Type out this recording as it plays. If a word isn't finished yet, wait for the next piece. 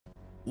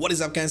What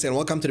is up, guys, and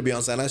welcome to the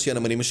BeyondStandards channel.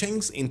 My name is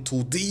Shanks, and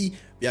today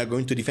we are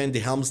going to defend the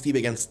Helm team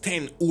against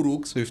 10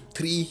 Uruks with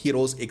 3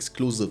 heroes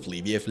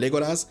exclusively. We have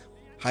Legolas,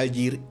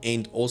 Haldir,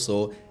 and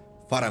also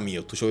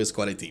Faramir to show his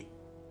quality.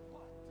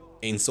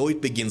 And so it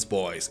begins,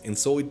 boys, and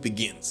so it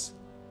begins.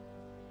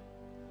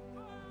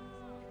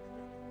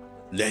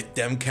 Let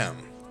them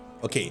come.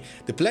 Okay,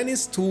 the plan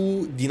is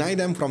to deny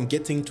them from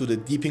getting to the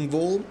deeping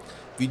wall,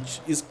 which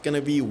is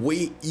gonna be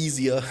way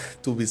easier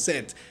to be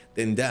set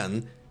than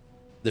done.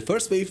 The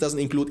first wave doesn't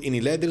include any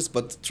ladders,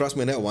 but trust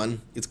me on that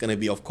one, it's gonna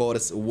be, of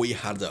course, way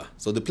harder.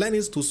 So the plan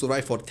is to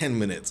survive for 10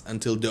 minutes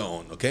until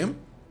dawn, okay?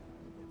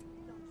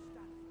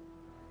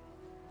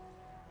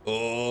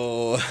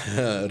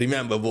 Oh,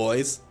 remember,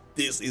 boys,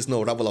 this is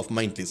no rabble of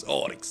mindless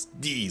orcs.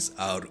 These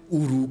are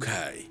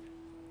Uruk-Hai.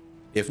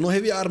 They have no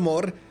heavy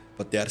armor,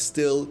 but they are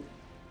still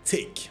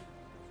thick.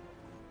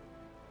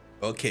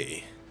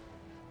 Okay.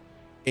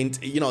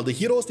 And, you know, the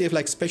heroes, they have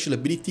like special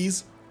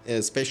abilities,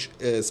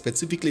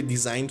 specifically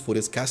designed for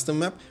this custom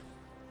map.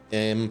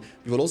 We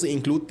will also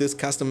include this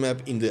custom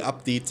map in the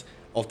update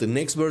of the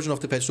next version of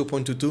the patch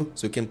 2.22,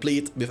 so you can play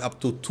it with up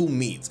to 2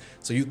 mates.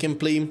 So you can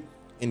play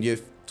and you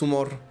have 2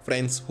 more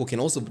friends who can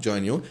also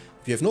join you.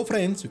 If you have no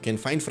friends, you can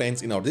find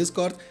friends in our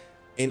Discord,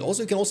 and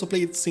also you can also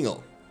play it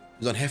single.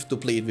 You don't have to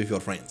play it with your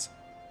friends.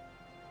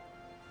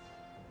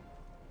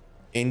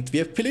 And we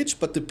have pillage,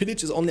 but the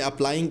pillage is only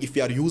applying if we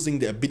are using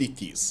the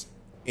abilities.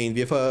 And we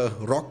have a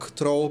rock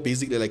throw,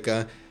 basically like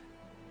a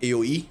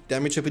AoE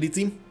damage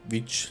ability,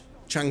 which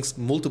chunks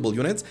multiple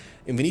units,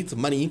 and we need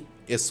money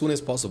as soon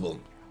as possible.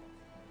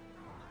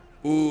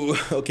 Ooh,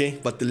 okay,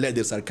 but the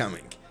ladders are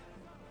coming.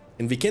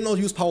 And we cannot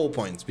use power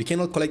points. We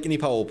cannot collect any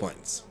power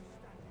points.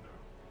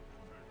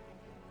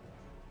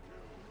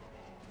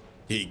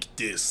 Take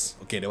this.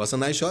 Okay, that was a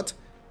nice shot.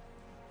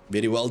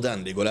 Very well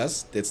done,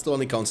 Legolas. That still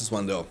only counts as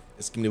 1 though,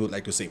 as Gimli would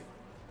like to say.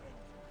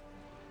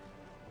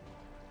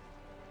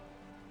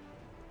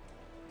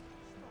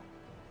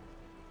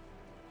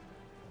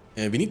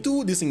 We need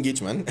to disengage,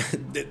 man.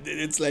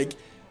 It's like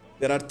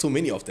there are too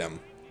many of them.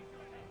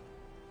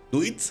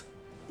 Do it.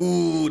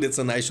 Ooh, that's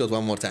a nice shot.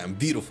 One more time.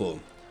 Beautiful.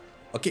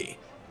 Okay,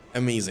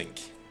 amazing.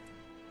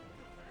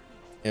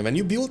 And when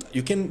you build,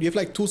 you have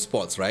like 2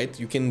 spots, right?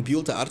 You can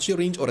build an archer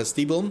range or a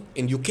stable,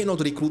 and you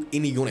cannot recruit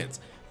any units.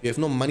 You have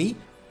no money.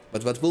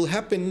 But what will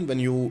happen when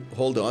you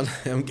hold on?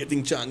 I'm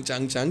getting chunked.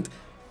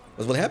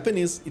 What will happen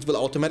is it will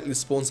automatically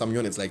spawn some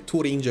units, like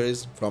 2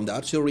 rangers from the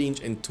archer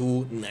range and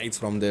 2 knights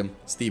from the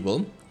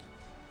stable.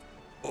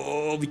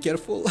 Oh, be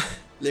careful,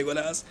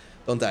 Legolas.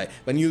 Don't die.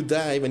 When you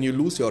die, when you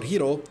lose your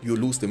hero, you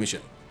lose the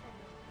mission.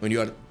 When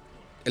you are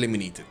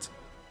eliminated.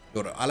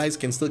 Your allies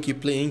can still keep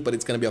playing, but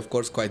it's gonna be, of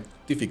course, quite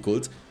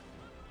difficult.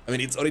 I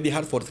mean, it's already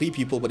hard for 3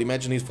 people, but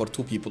imagine it for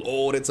 2 people.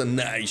 Oh, that's a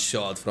nice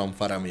shot from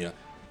Faramir.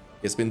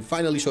 He's been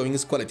finally showing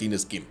his quality in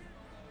this game.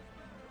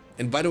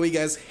 And by the way,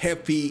 guys,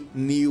 Happy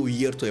New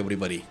Year to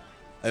everybody.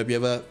 I hope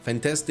you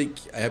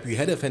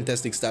had a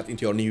fantastic start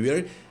into your new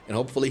year, and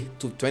hopefully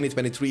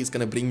 2023 is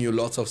gonna bring you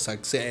lots of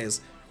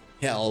success,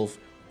 health,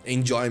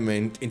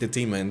 enjoyment,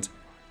 entertainment.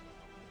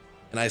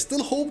 And I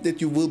still hope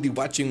that you will be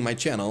watching my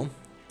channel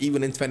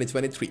even in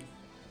 2023.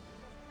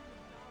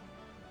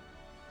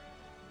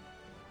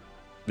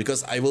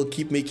 Because I will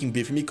keep making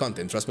BFME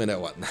content, trust me on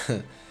that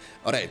one.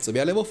 Alright, so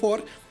we are level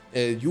 4.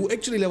 You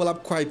actually level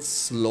up quite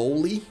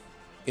slowly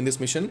in this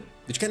mission,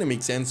 which kind of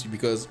makes sense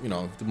because, you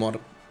know, the more...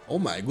 Oh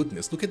my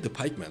goodness, look at the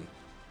pikeman.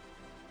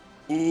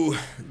 Ooh,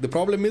 the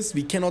problem is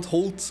we cannot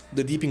hold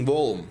the deeping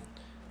wall.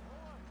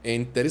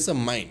 And there is a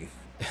mine.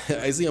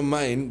 I see a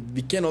mine.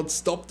 We cannot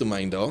stop the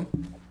mine though.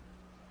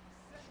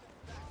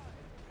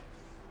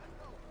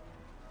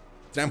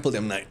 Trample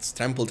them, knights.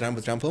 Trample,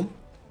 trample, trample.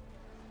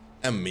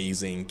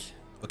 Amazing.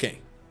 Okay.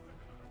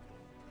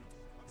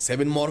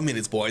 7 more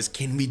minutes, boys.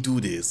 Can we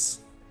do this?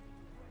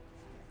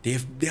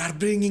 They are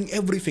bringing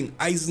everything.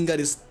 Isengard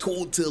is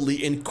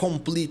totally and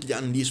completely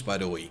unleashed, by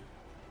the way.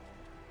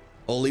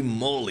 Holy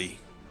moly.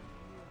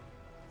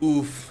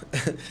 Oof.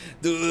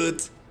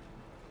 Dude.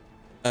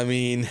 I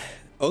mean,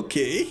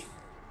 okay.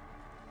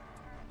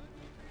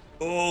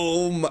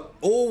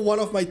 Oh, one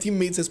of my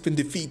teammates has been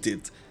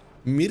defeated.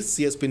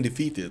 Mirci has been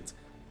defeated.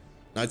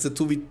 Now it's a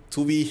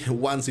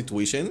 2v1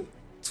 situation.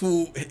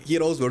 2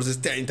 heroes versus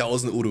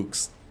 10,000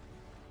 Uruks.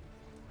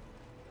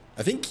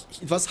 I think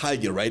it was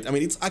Haldir, right? I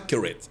mean, it's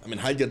accurate. I mean,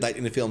 Haldir died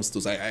in the films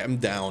too, so I am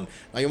down.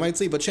 Now you might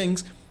say, but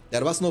Shanks,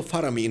 there was no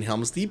Faramir in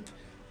Helm's Deep.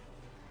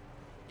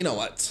 You know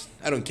what?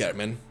 I don't care,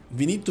 man.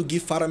 We need to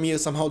give Faramir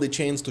somehow the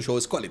chance to show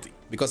his quality,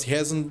 because he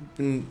hasn't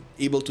been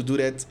able to do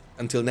that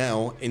until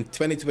now. In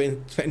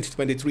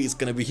 2023 is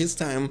gonna be his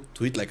time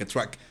to hit like a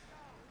truck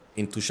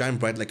and to shine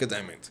bright like a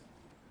diamond.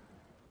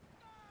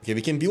 Okay,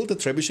 we can build a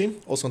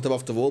trebuchet also on top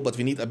of the wall, but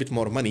we need a bit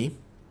more money.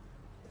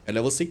 At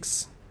level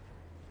 6.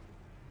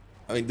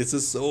 I mean, this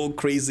is so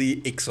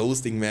crazy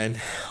exhausting, man.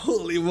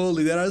 Holy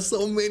moly, there are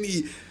so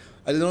many.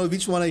 I don't know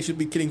which one I should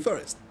be killing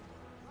first.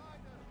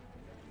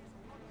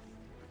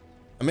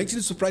 I'm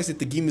actually surprised that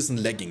the game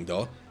isn't lagging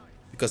though,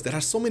 because there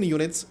are so many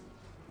units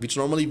which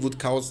normally would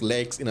cause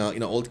lags in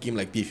an old game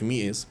like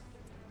BFME is.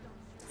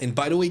 And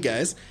by the way,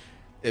 guys,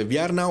 we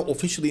are now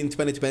officially in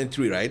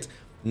 2023, right?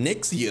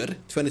 Next year,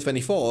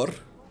 2024,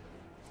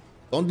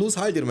 don't lose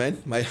height here,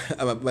 man. My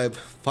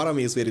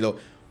Farami is very low.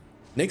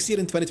 Next year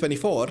in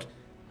 2024,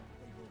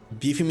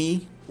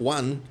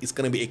 BFME1 is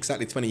gonna be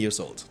exactly 20 years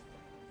old.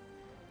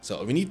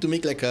 So we need to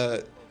make like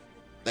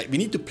we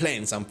need to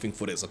plan something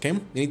for this, okay?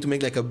 We need to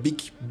make like a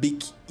big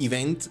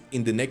event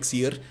in the next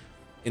year,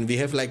 and we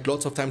have like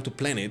lots of time to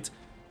plan it.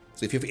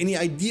 So if you have any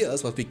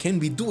ideas what we can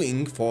be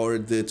doing for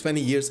the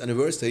 20 years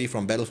anniversary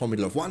from Battle for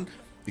Middle-earth 1,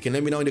 you can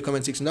let me know in the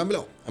comment section down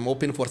below. I'm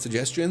open for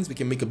suggestions. We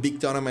can make a big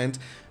tournament.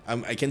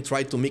 I can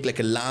try to make like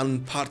a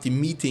LAN party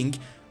meeting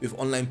with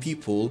online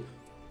people,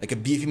 like a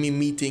BFME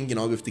meeting, you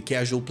know, with the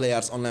casual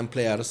players, online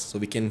players, so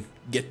we can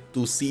get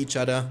to see each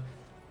other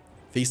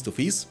face to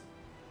face.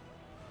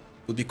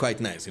 Would be quite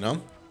nice, you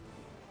know.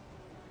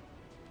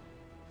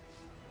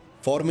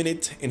 4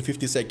 minutes and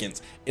 50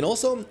 seconds. And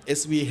also,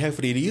 as we have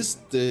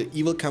released the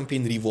Evil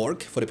campaign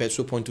rework for the patch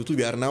 2.22,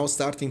 we are now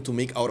starting to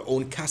make our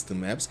own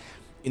custom maps.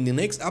 In the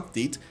next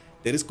update,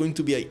 there is going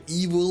to be an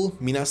Evil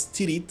Minas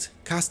Tirith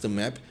custom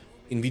map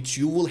in which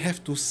you will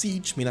have to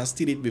siege Minas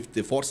Tirith with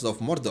the forces of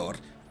Mordor,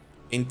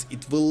 and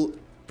it will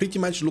pretty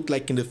much look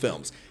like in the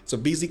films. So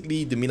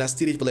basically, the Minas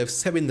Tirith will have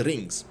 7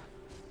 rings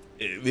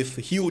with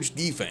huge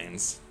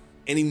defense,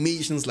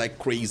 animations like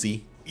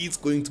crazy. It's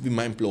going to be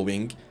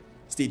mind-blowing.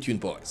 Stay tuned,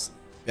 boys.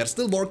 We are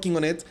still working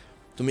on it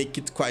to make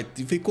it quite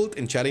difficult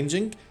and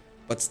challenging,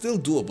 but still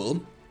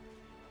doable.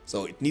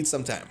 So it needs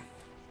some time.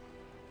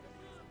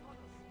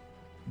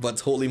 But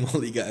holy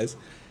moly, guys.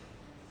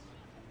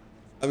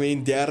 I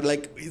mean, they are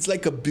like, it's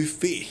like a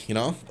buffet, you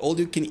know? All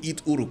you can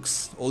eat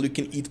Uruks, all you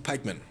can eat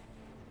pikemen.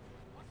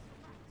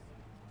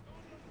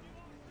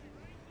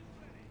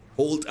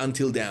 Hold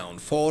until down,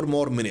 4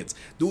 more minutes.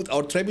 Dude,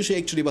 our trebuchet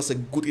actually was a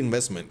good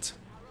investment.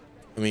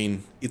 I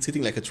mean, it's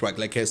hitting like a truck,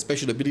 like a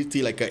special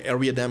ability, like a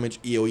area damage,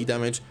 AoE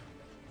damage.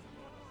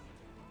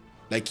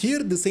 Like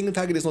here, the single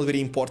target is not very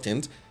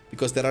important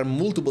because there are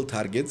multiple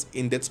targets,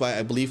 and that's why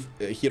I believe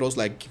heroes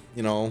like,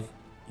 you know,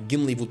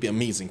 Gimli would be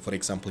amazing, for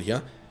example,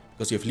 here.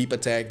 Because you have leap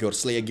attack, your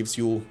Slayer gives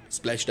you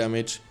splash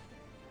damage.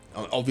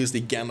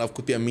 Obviously, Gandalf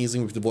could be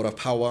amazing with the Word of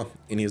Power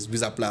in his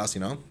Wizard Blast,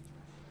 you know.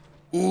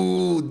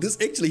 Ooh, this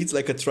actually hits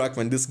like a truck,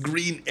 man. This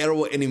green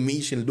arrow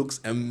animation looks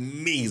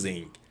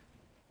amazing.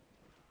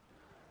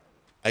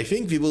 I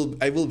think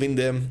I will win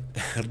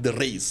the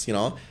race, you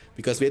know,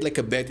 because we had like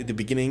a bet at the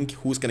beginning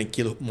who's gonna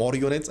kill more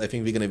units. I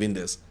think we're gonna win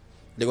this.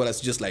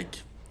 Legolas just like,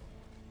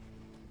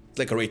 it's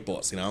like a raid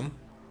boss, you know.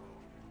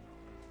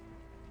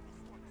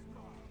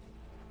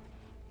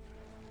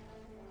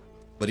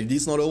 But it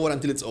is not over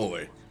until it's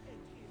over.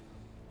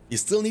 You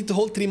still need to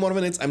hold 3 more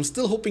minutes. I'm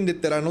still hoping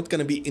that there are not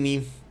gonna be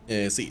any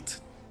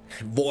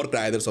war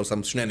riders or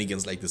some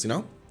shenanigans like this, you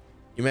know.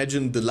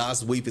 Imagine the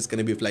last wave is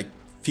gonna be with like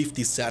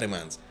 50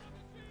 Saruman's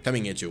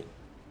coming at you.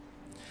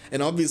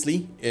 And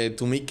obviously,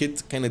 to make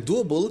it kind of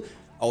doable,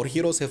 our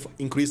heroes have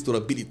increased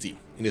durability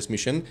in this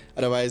mission.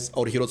 Otherwise,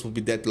 our heroes would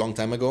be dead long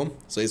time ago.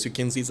 So as you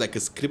can see, it's like a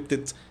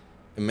scripted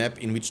map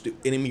in which the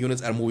enemy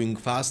units are moving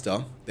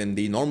faster than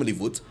they normally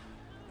would.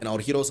 And our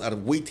heroes are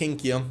way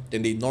tankier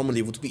than they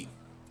normally would be.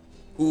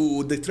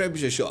 Ooh, the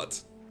trebuchet shot.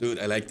 Dude,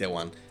 I like that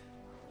one.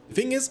 The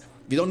thing is,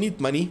 we don't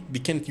need money. We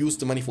can't use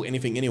the money for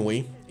anything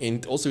anyway.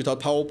 And also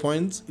without power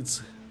points,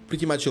 it's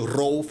pretty much a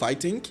raw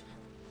fighting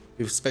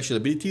with special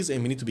abilities,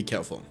 and we need to be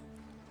careful.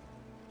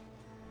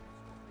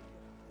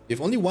 We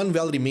have only 1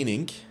 well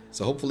remaining,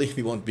 so hopefully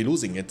we won't be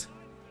losing it.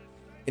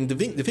 And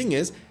the thing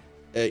is,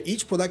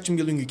 each production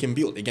building you can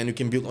build, again, you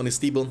can build on a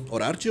stable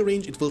or archer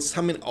range, it will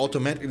summon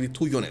automatically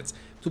 2 units.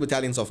 2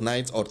 battalions of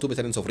knights or 2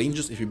 battalions of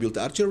rangers if you build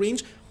the archer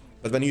range.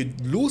 But when you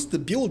lose the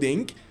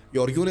building,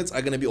 your units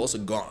are gonna be also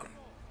gone.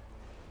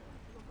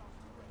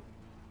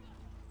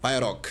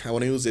 Fire Rock, I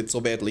wanna use it so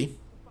badly.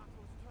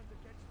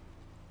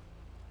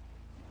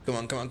 Come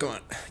on, come on, come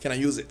on. Can I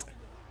use it?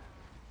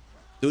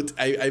 Dude,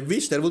 I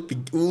wish there would be...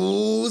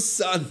 Ooh,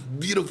 son,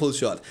 beautiful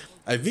shot.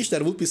 I wish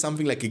there would be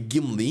something like a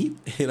Gimli,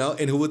 you know,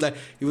 and he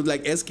would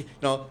like ask, you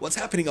know, what's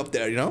happening up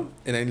there, you know?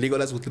 And then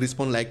Legolas would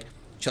respond like,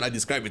 shall I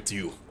describe it to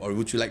you? Or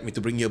would you like me to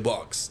bring you a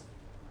box?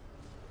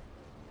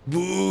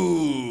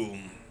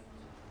 Boom!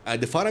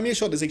 The Faramir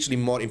shot is actually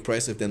more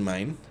impressive than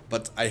mine,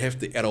 but I have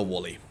the arrow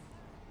volley.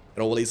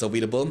 Arrow volley is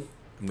available.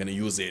 I'm gonna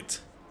use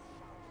it.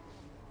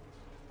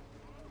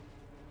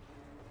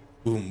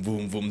 Boom,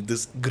 boom, boom.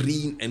 This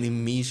green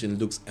animation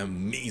looks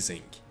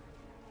amazing.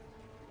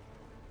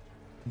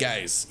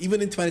 Guys,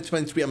 even in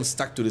 2023, I'm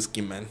stuck to this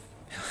game, man.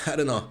 I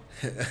don't know.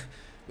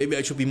 Maybe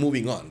I should be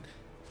moving on.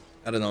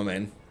 I don't know,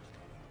 man.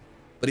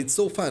 But it's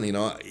so fun, you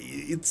know.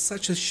 It's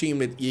such a shame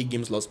that EA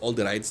Games lost all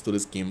the rights to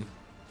this game,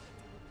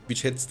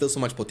 which had still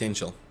so much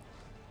potential.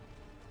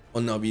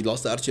 Oh no, we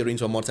lost the archer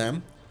range one more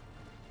time.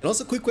 And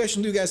also, quick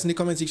question to you guys in the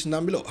comment section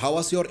down below. How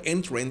was your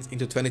entrance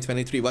into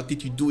 2023? What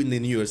did you do in the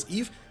New Year's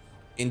Eve?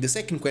 And the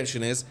second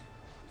question is,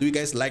 do you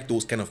guys like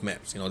those kind of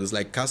maps? You know, there's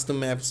like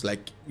custom maps,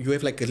 like you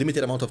have like a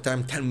limited amount of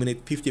time, 10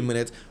 minutes, 15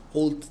 minutes,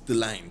 hold the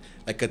line,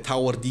 like a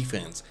tower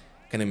defense.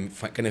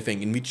 kind of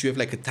thing, in which you have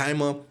like a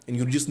timer and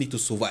you just need to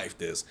survive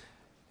this.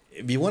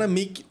 We want to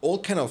make all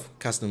kind of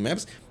custom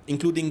maps,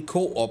 including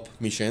co-op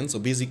missions. So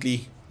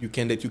basically, you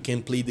can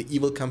play the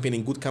evil campaign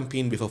and good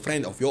campaign with a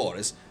friend of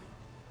yours.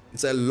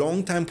 It's a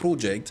long time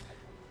project.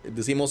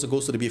 The same also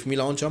goes to the BFME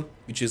launcher,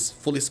 which is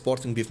fully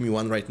supporting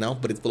BFME1 right now,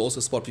 but it will also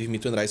support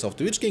BFME2 and Rise of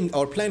the Witch King.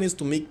 Our plan is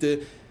to make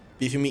the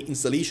BFME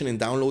installation and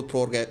download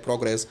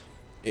progress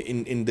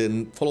in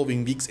the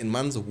following weeks and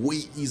months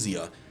way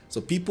easier.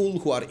 So people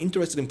who are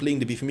interested in playing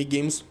the BFME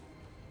games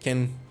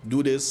can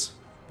do this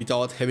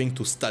without having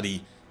to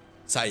study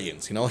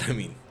science, you know what I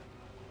mean?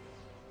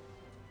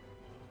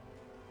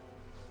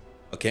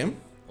 Okay,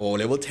 or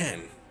level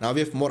 10. Now we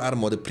have more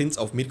armor, the Prince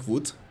of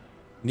Mirkwood.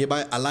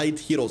 Nearby allied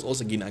heroes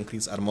also gain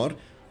increased armor.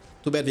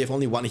 Too bad we have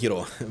only one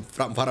hero,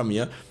 from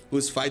Faramir, who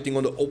is fighting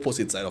on the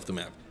opposite side of the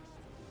map,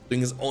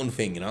 doing his own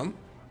thing, you know?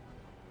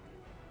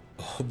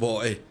 Oh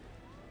boy.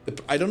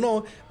 I don't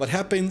know what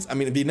happens. I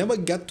mean, we never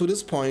got to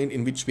this point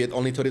in which we had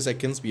only 30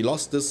 seconds. We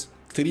lost this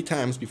 3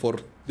 times before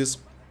this,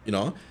 you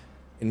know,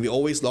 and we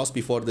always lost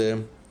before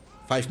the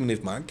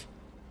 5-minute mark.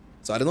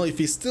 So I don't know if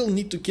we still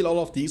need to kill all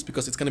of these,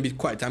 because it's going to be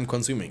quite time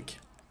consuming.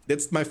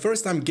 That's my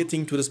first time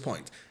getting to this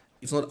point.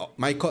 It's not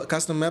my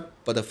custom map,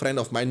 but a friend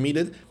of mine made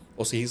it.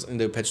 Also, he's in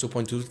the patch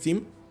 2.2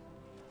 team.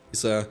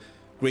 He's a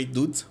great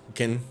dude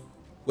who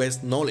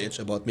has knowledge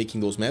about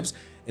making those maps,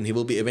 and he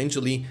will be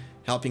eventually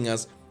helping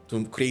us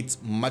to create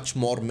much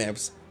more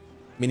maps,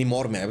 many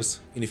more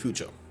maps in the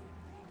future.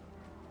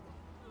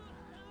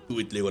 Do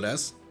it,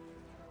 Legolas.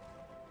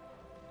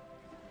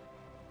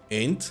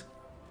 And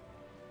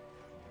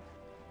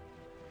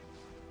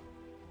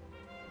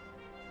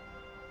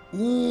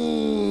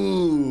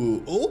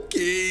ooh,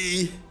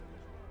 okay.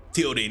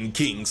 Theoden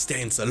King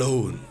stands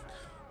alone.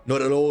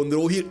 Not alone,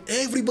 though. Here,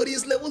 everybody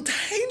is level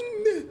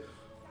 10.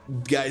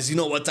 Guys, you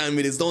know what time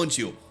it is, don't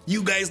you?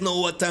 You guys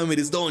know what time it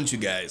is, don't you,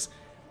 guys?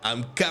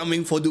 I'm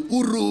coming for the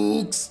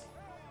Uruks.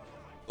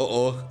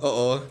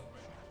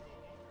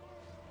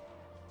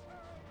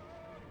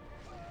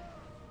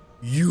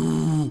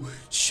 You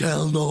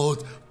shall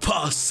not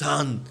pass,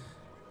 son.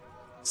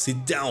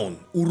 Sit down,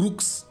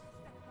 Uruks.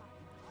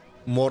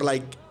 More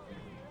like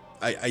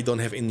I don't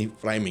have any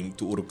rhyming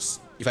to Uruks.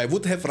 If I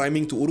would have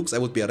rhyming to Uruks, I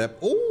would be a rap.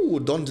 Oh,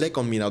 don't lag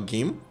on me now,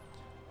 game.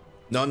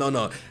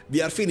 No.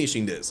 We are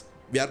finishing this.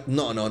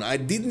 No. I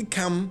didn't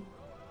come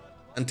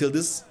until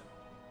this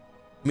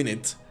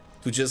minute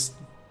to just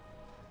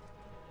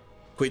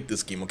quit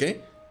this game,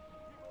 okay?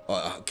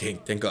 Oh, okay,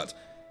 thank God.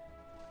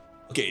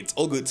 Okay, it's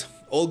all good.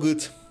 All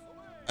good.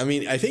 I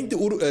mean, I think the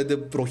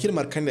Rohirrim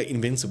are kind of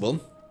invincible.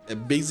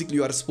 Basically,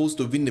 you are supposed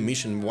to win the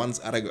mission once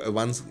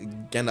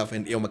Gandalf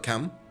and Eomer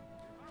come.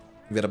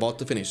 We're about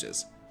to finish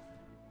this.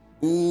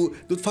 Ooh,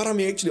 dude,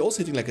 Faramir actually also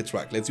hitting like a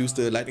truck. Let's use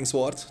the lightning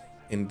sword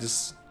and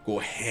just go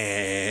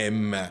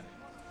ham.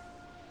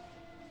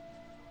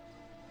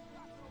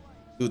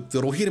 Dude,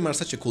 the Rohirrim are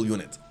such a cool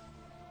unit.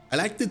 I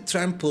like the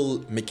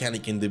trample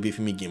mechanic in the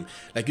BFME game.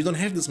 Like, you don't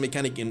have this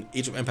mechanic in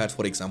Age of Empires,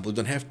 for example. You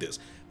don't have this.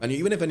 And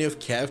even when you have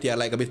Cav, they are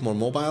like a bit more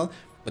mobile,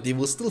 but they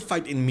will still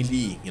fight in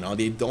melee, you know,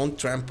 they don't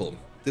trample.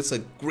 This is a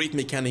great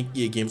mechanic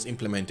EA Games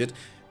implemented,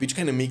 which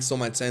kind of makes so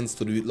much sense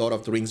to the Lord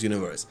of the Rings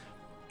universe.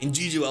 In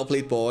GG, well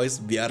played,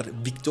 boys. We are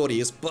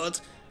victorious,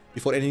 but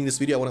before ending this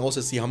video, I want to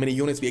also see how many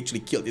units we actually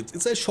killed.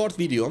 It's a short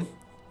video,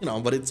 you know,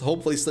 but it's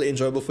hopefully still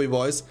enjoyable for you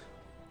boys.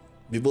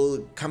 We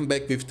will come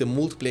back with the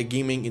multiplayer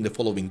gaming in the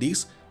following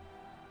days.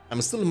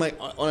 I'm still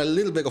on a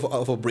little bit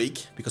of a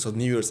break because of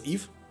New Year's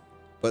Eve,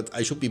 but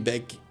I should be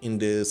back in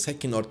the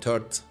 2nd or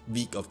 3rd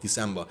week of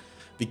December.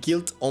 We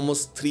killed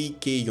almost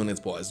 3k units,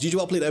 boys. GG,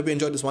 well played. I hope you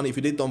enjoyed this one. If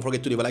you did, don't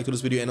forget to leave a like to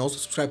this video and also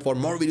subscribe for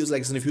more videos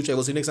like this in the future. I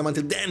will see you next time.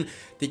 Until then,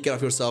 take care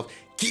of yourself.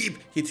 Keep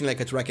hitting like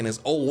a truck, and as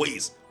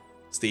always,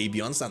 stay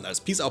beyond standards.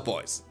 Peace out,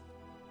 boys.